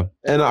believe it. ads.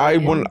 And I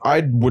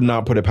would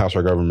not put it past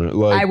our government.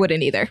 Like I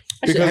wouldn't either.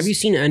 Actually, Because- have you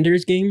seen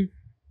Ender's Game?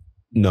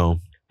 no.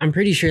 I'm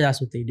pretty sure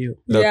that's what they do.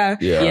 Yeah.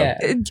 Yeah.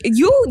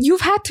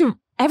 You've had to.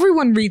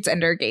 Everyone reads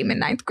Ender Game in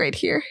 9th grade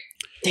here.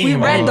 We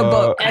read the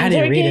book. I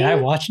didn't read it. I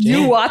watched it.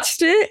 You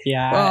watched it?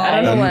 Yeah. Oh,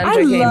 I don't know what I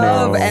Ender Game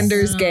love is.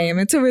 Ender's Game.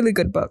 It's a really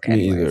good book. Me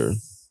anyways. either.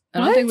 I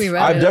don't think we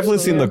read it. I've definitely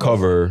seen the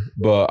cover,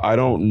 but I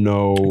don't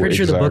know. I'm pretty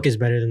sure the exact- book is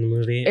better than the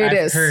movie. It I've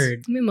is. heard.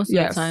 I mean, most of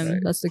Yes. the time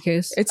that's the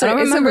case. It's I don't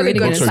a remember really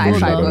reading good it in Books are school,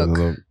 sci-fi usually though.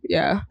 better than book.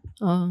 Yeah.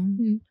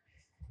 Um,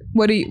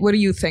 What do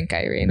you think,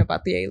 Irene,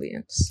 about the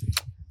aliens?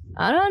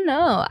 I don't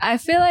know. I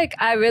feel like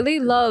I really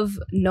love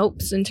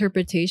Nope's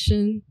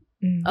interpretation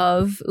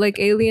of like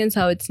aliens,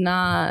 how it's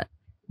not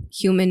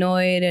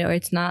humanoid or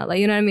it's not like,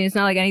 you know what I mean? It's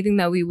not like anything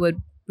that we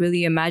would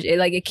really imagine.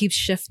 It keeps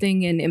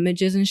shifting in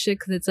images and shit,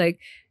 because it's like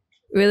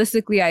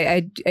realistically,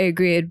 I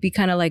agree. It'd be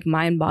kind of like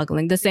mind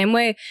boggling. The same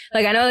way,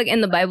 like I know like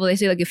in the Bible, they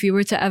say like if you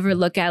were to ever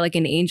look at like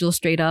an angel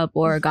straight up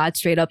or God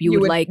straight up, you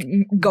would like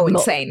go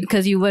insane.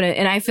 because you wouldn't.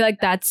 And I feel like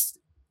that's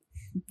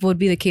would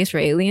be the case for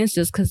aliens,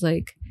 just because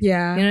like,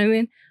 Yeah. you know what I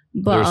mean?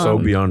 But They're so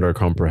beyond our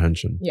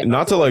comprehension. Yeah.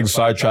 Not to like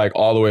sidetrack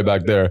all the way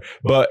back there,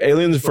 but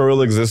aliens for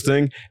real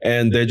existing,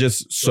 and they're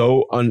just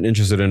so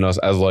uninterested in us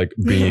as like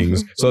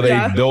beings. So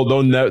Yeah.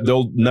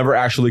 they'll never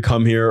actually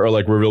come here or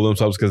like reveal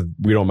themselves because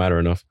we don't matter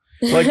enough.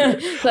 Like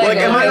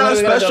am I not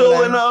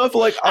special enough?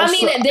 Like I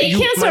mean, they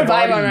can't my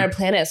survive on body- our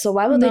planet, so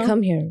why would they No.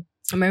 come here?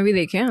 maybe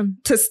they can.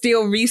 To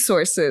steal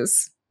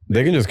resources.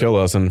 They can just kill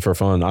us and for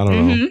fun. I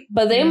don't know. Mhm.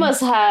 But they Yeah.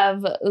 must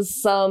have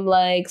some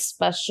like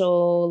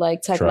special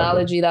like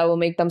technology that will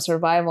make them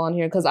survive on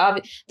here. Because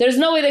there's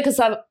no way they could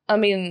survive. I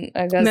mean,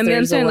 I guess Maybe I'm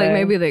there's a saying like way.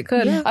 maybe they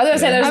could. I was gonna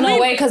say there's I no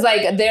mean- way because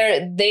like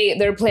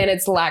their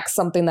planets lack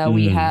something that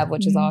we Mm. have,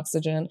 which is Mhm.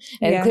 oxygen,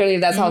 and Yeah. clearly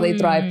that's how they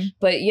thrive. Mm.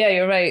 But yeah,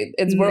 you're right.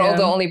 We're Yeah.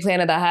 the only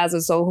planet that has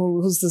it. So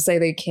who's to say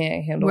they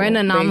can't handle? We're an it?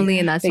 anomaly,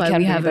 and that's they why can't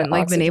we breathe haven't that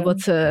like been able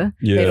to.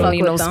 They Yeah. don't fuck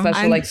need no with them.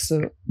 special I'm- like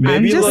suit.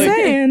 I'm just like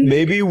saying.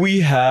 maybe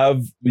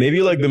maybe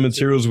the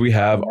materials we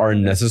have are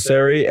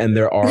necessary, and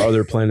there are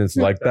other planets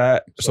like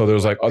that. So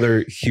there's like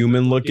other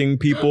human looking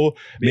people.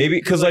 Maybe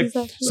because like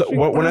so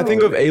when I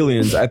think of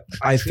aliens,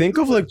 I think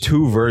of like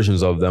two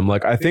versions of them.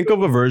 Like I think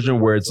of a version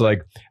where it's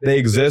like they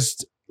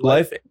exist,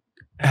 life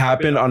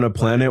happened on a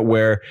planet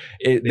where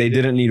they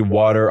didn't need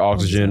water,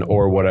 oxygen,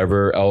 or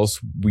whatever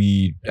else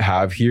we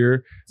have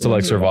here to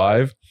like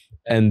survive,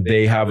 and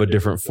they have a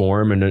different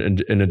form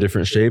and in a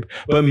different shape.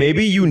 But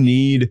maybe you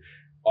need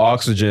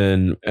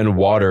oxygen and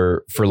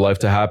water for life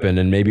to happen,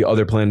 and maybe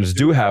other planets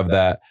do have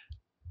that,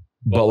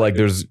 but like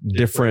there's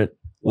different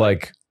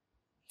like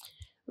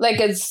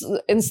it's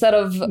instead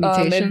of it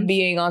Mutations?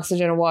 being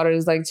oxygen and water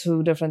is like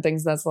two different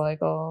things. That's like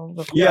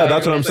yeah,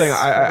 that's what I'm saying.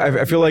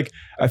 I feel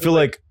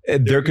like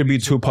there could be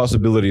two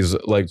possibilities,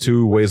 like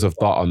two ways of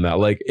thought on that.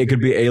 Like it could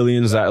be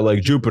aliens that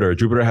like Jupiter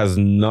has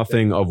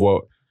nothing of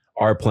what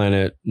our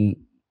planet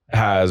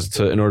has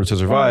to in order to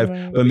survive,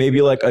 Right. but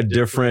maybe like a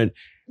different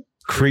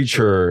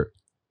creature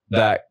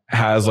that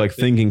has like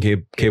thinking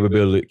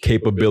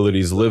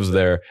capabilities lives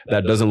there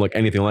that doesn't look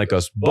anything like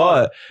us.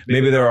 But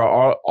maybe there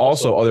are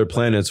also other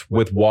planets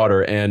with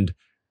water and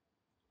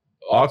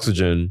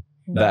oxygen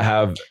that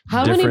have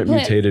How many different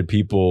mutated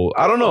people.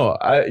 I don't know.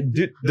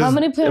 How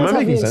many planets am I have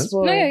making you sense?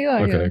 explored? No, yeah, you are.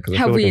 Okay, 'cause I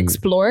Have feel we like I'm-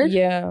 explored?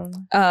 Yeah.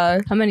 How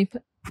many?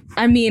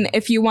 I mean,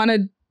 if you want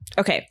to,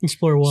 okay.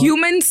 Explore what?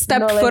 Humans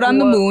stepped No, like foot on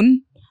the what-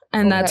 moon,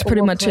 and Okay, that's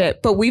pretty what much planet?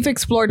 it. But we've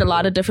explored a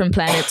lot of different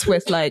planets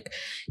with like,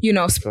 I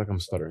feel like I'm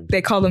stuttering.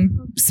 they call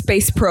them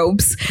space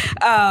probes,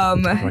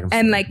 I'm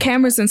and like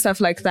cameras and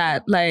stuff like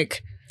that.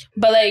 Like,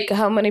 But like,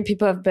 how many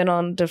people have been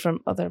on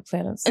different other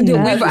planets? dude,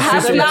 Yeah, we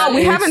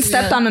it's- haven't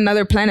stepped on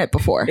another planet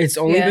before. It's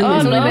only Yeah. been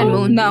Oh, the no. moon.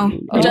 Moon. No,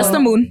 Oh. just the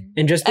moon.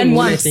 And just the And moon,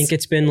 I once. think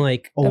it's been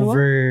like And what?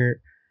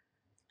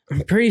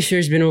 I'm pretty sure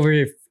it's been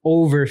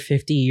over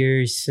 50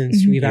 years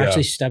since Mhm. we've Yeah.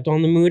 actually stepped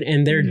on the moon,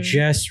 and they're Mhm.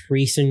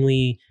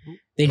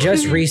 they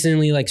just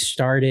recently like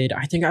started.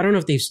 I don't know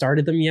if they've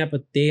started them yet,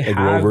 but they Like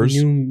have rovers?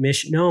 new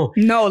mission. No,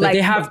 No, like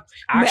they have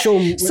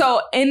actual. So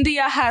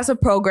India has a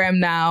program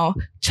now.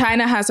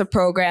 China has a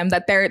program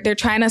that they're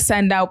trying to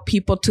send out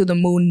people to the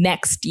moon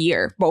next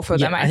year. Both of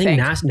them, I think.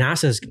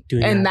 NASA's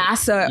doing And that.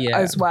 NASA Yeah.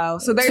 as well.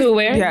 So there's To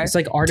where? Yeah. It's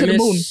like Artemis.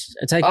 moon.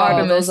 It's like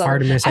Artemis.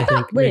 Artemis, I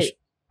think. wait,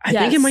 I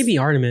think it yes. might be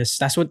Artemis.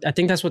 That's what the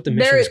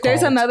mission is There's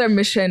called. another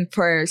mission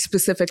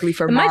specifically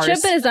for Am I Mars.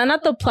 tripping? Is that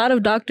not the plot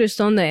of Dr.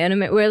 Stone, the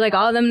anime, where like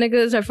all them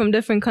niggas are from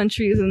different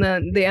countries and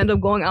then they end up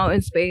going out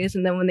in space,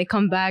 and then when they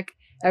come back,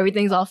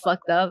 everything's all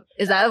fucked up?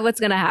 Is that what's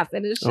gonna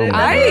happen and shit? Oh my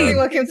That's God. really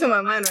what came to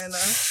my mind right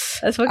now.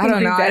 That's fucking I don't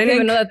creepy. know. I didn't even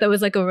think- know that there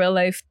was like a real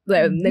life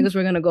niggas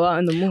were gonna go out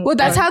in the moon. Well,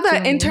 that's how to the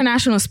moon.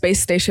 International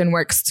Space Station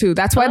works too.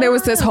 That's why there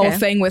was this whole okay.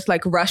 thing with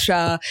like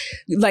Russia,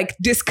 like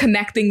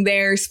disconnecting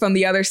theirs from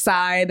the other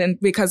side, and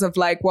because of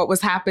like what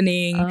was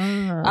happening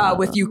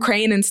with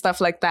Ukraine and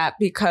stuff like that,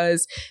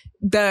 because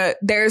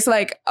there's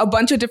like a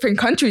bunch of different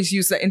countries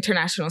use the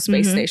International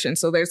Space Station.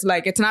 So there's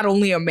like, it's not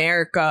only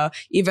America,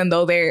 even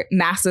though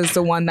NASA's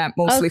the one that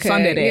mostly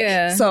funded it.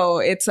 Yeah. So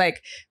it's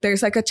like,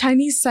 there's like a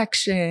Chinese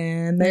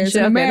section, there's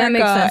an Okay, America, that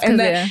makes sense, and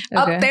then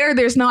okay. up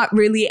there's not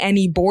really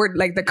any board,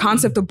 like the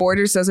concept of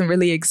borders doesn't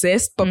really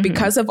exist, but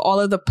because of all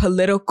of the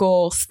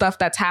political stuff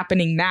that's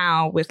happening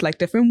now with like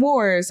different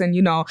wars, and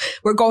you know,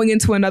 we're going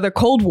into another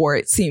Cold War,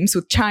 it seems,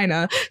 with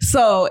China.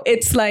 So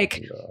it's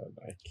like,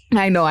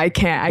 I know I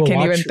can't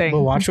even think.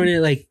 But watch when it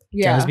like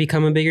does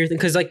become a bigger thing,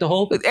 because like the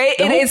whole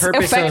it is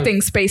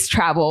affecting space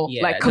travel,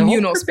 like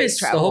communal space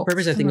travel. The whole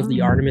purpose, I think, of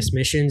the Artemis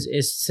missions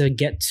is to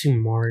get to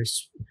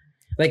Mars.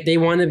 Like they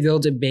want to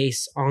build a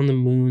base on the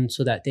moon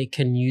so that they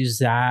can use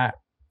that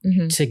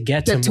to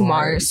get to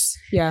Mars.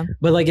 Yeah,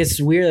 but like it's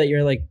weird that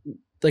you're like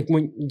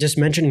when just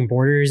mentioning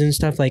borders and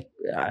stuff. Like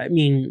I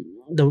mean,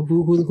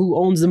 who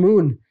owns the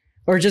moon?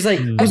 Or just like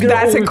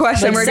that's a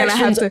question we're gonna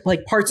have to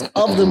like parts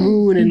of the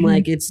moon, and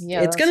like it's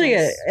gonna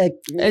get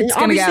it's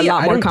gonna get a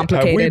lot more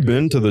complicated. Have we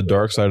been to the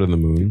dark side of the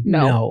moon?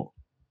 No.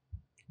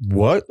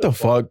 What the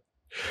fuck?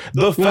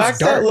 The fact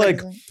that like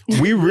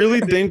we really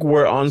think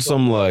we're on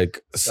some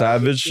like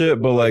savage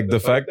shit, but like the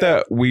fact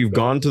that we've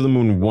gone to the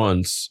moon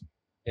once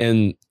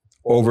in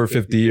over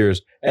 50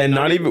 years, and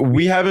not even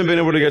we haven't been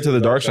able to get to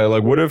the dark side.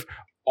 Like, what if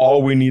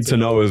all we need to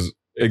know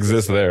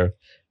exists there?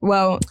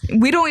 Well,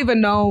 we don't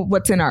even know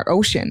what's in our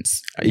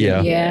oceans.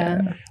 Yeah.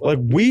 Like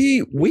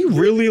we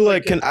really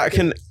like can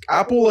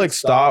Apple like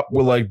stop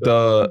with like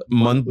the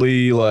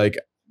monthly like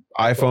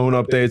iPhone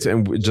updates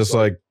and just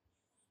like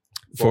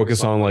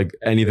focus on like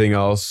anything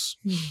else?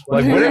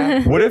 Like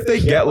what if they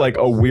get like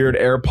a weird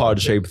AirPod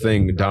shaped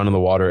thing down in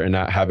the water and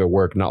not have it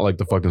work, not like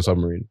the fucking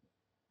submarine?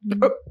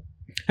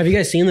 Have you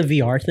guys seen the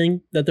VR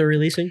thing that they're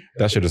releasing?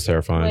 That shit is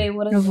terrifying. Wait,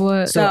 what is Of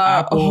what? So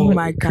Apple oh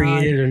my God.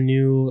 created a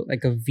new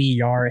like a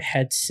VR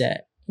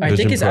headset. I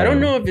think Vision I don't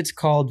Pro. know if it's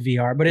called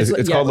VR, but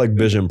it's called like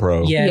Vision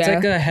Pro. yeah, it's Yeah.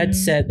 like a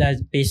headset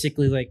that's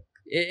basically like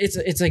it's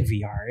like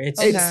VR. It's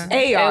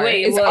AR.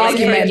 Wait, It's well, like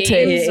augmented.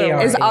 games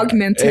or It's what?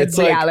 augmented It's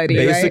like reality,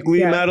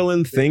 basically, right?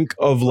 Madeline, think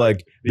of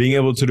like being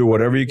able to do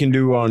whatever you can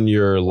do on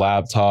your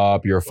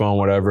laptop, your phone,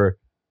 whatever,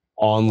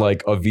 on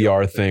like a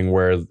VR thing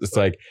where it's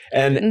like,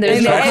 and There's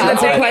it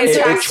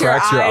no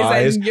tracks your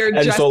eyes, and you're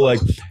and just so like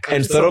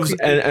instead of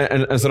creepy.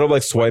 and instead of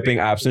like swiping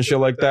apps and shit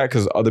like that,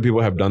 because other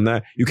people have done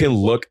that, you can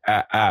look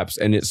at apps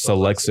and it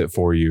selects it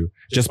for you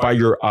just by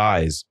your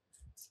eyes,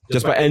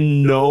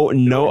 and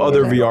no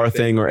other VR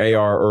thing or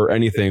AR or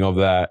anything of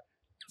that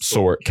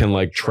sort can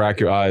like track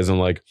your eyes, and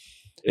like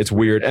it's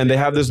weird. And they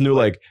have this new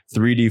like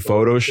 3D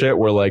photo shit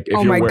where like if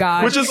Oh you're my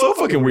God. which is so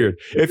fucking weird.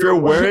 If you're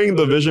wearing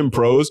the Vision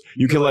Pros,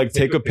 you can like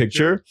take a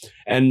picture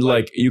and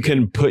like you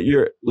can put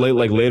your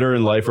like later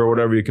in life or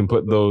whatever, you can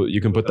put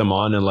them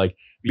on and like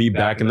be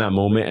back in that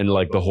moment, and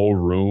like the whole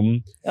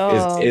room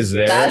is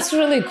there. That's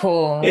really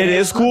cool. It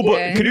is cool,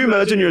 Okay. but could you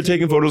imagine you're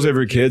taking photos of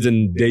your kids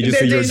and they just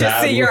see your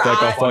dad with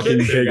like a fucking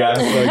big ass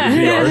like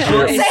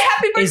VR Say shit?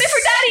 happy birthday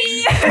for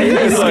daddy.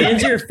 it It's like-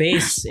 scans your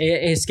face.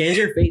 It scans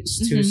your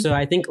face too. So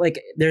I think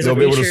like there's They'll a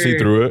be feature, able to see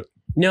through it.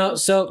 No,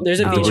 so there's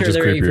a Which feature is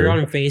there if you're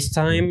creepier. on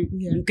FaceTime,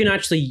 Yeah. you can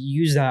actually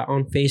use that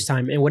on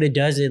FaceTime. And what it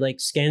does, it like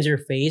scans your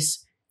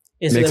face.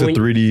 And so Makes then it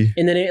when- 3D.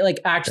 and then it like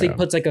actually Yeah.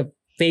 puts like a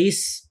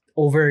face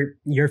over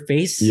your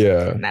face.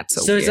 Yeah.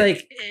 That's So it's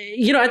like,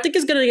 you know, I think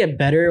it's gonna get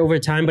better over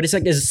time, but it's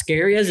like as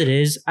scary as it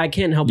is, I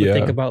can't help but Yeah.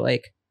 think about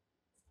like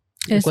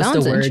It what's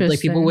sounds the word? Like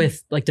people interesting.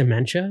 with like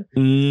dementia,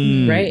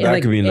 Mm, right? And That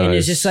like, could be nice. and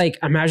it's just like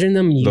imagine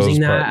them using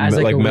that as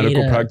like a way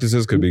medical to,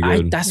 practices could be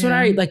good. That's what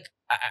I like.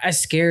 As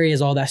scary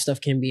as all that stuff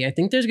can be, I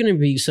think there's gonna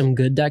be some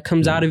good that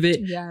comes out of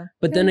it. Yeah.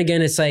 But then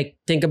again, it's like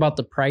think about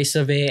the price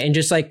of it, and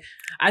just like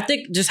I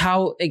think just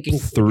how it can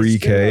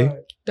 3K?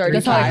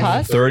 That's how it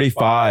costs?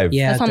 35.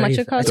 Yeah, That's how much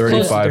it costs? it's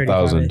close to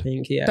 35,000. I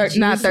think. Yeah,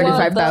 Not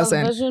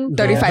 35,000.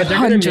 But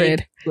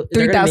 3,500.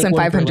 they're gonna make one for,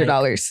 like,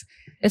 $3,500.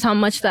 It's how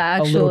much the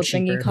little actual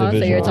thingy cheaper. costs The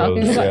that you're Vision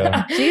talking Pros,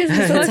 about. yeah. Jesus,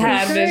 It's fucking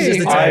half crazy.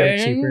 Vision. just a I-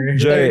 tad cheaper.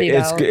 Jay,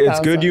 it's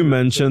good you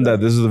mentioned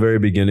that this is the very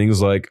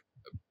beginnings. Like,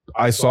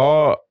 I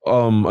saw a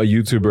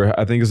YouTuber,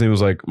 I think his name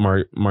was like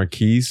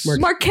Marquise.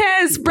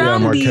 Marquez Yeah,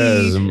 Brownlee.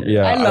 Marquez.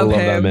 Yeah, I love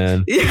that him.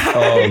 man.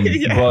 Yeah.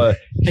 Yeah. But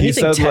he Anything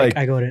said tech, like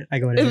I go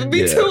to.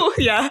 Me Yeah. too.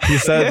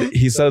 Yeah.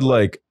 he said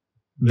like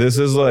this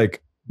is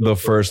like the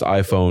first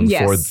iPhone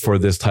Yes. for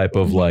this type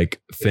of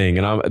like thing,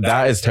 and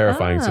that is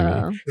terrifying to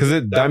Oh. me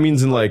because that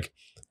means in like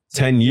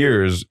 10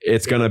 years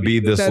it's gonna be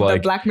this The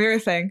like Black Mirror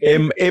thing.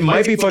 it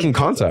might be fucking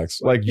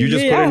contacts, like you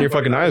just put it in your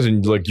fucking eyes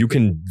and like you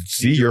can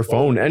see your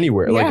phone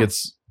anywhere. Like Yeah.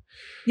 it's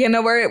Yeah,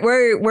 no,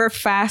 we're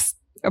fast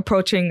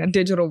approaching a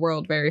digital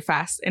world very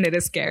fast, and it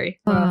is scary.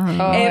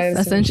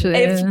 Essentially,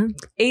 if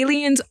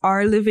aliens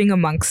are living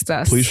amongst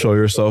us, please show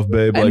yourself,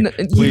 babe. Like,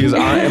 please,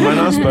 am I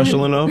not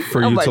special enough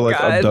for you to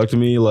like abduct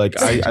me?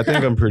 Like, I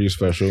think I'm pretty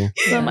special.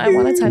 I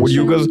want to touch Would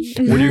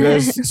you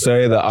guys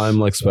say that I'm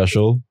like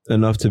special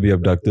enough to be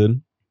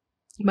abducted?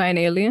 By an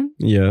alien?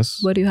 Yes.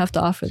 What do you have to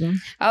offer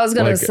them? I was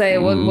gonna say,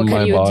 what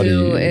can you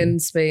do in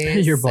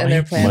space? Your body. In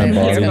their planet?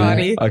 My Your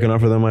body. I can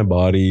offer them my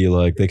body.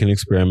 Like, they can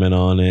experiment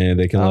on it.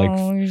 They can like,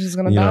 you're just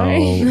gonna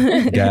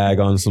die.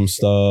 gag on some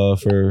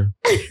stuff or.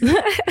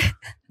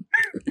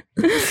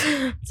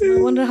 I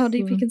wonder how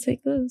deep you can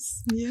take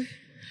this. Yeah.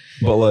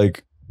 But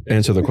like,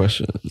 answer the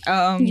question.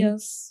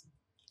 Yes.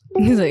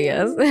 He's like,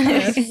 yes.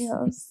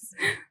 Yes.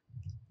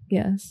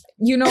 Yes.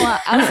 You know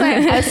what?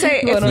 I'll say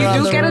if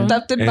you do get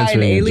abducted by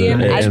an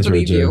alien, I'd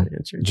believe you.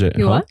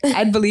 You what?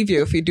 I'd believe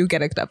you if you do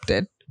get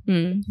abducted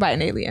by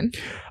an alien.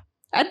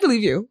 I'd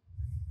believe you.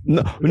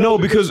 No,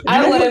 because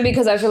I wouldn't,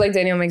 because I feel like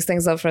Daniel makes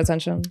things up for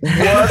attention. What the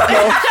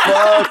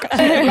fuck?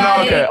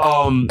 No, okay.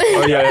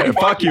 Oh yeah.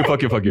 Fuck you.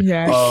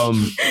 Yeah.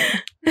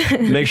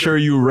 Make sure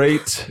you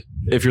rate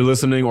if you're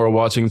listening or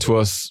watching to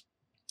us.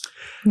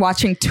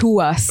 Watching to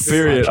us.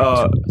 Period.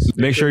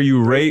 Make sure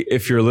you rate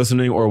if you're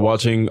listening or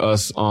watching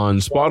us on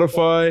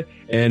Spotify.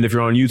 And if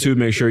you're on YouTube,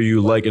 make sure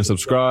you like and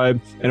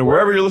subscribe. And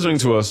wherever you're listening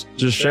to us,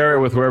 just share it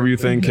with whoever you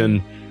think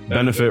can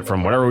benefit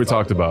from whatever we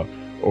talked about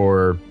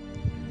or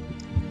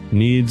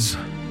needs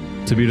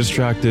to be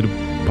distracted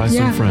by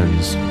some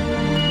friends.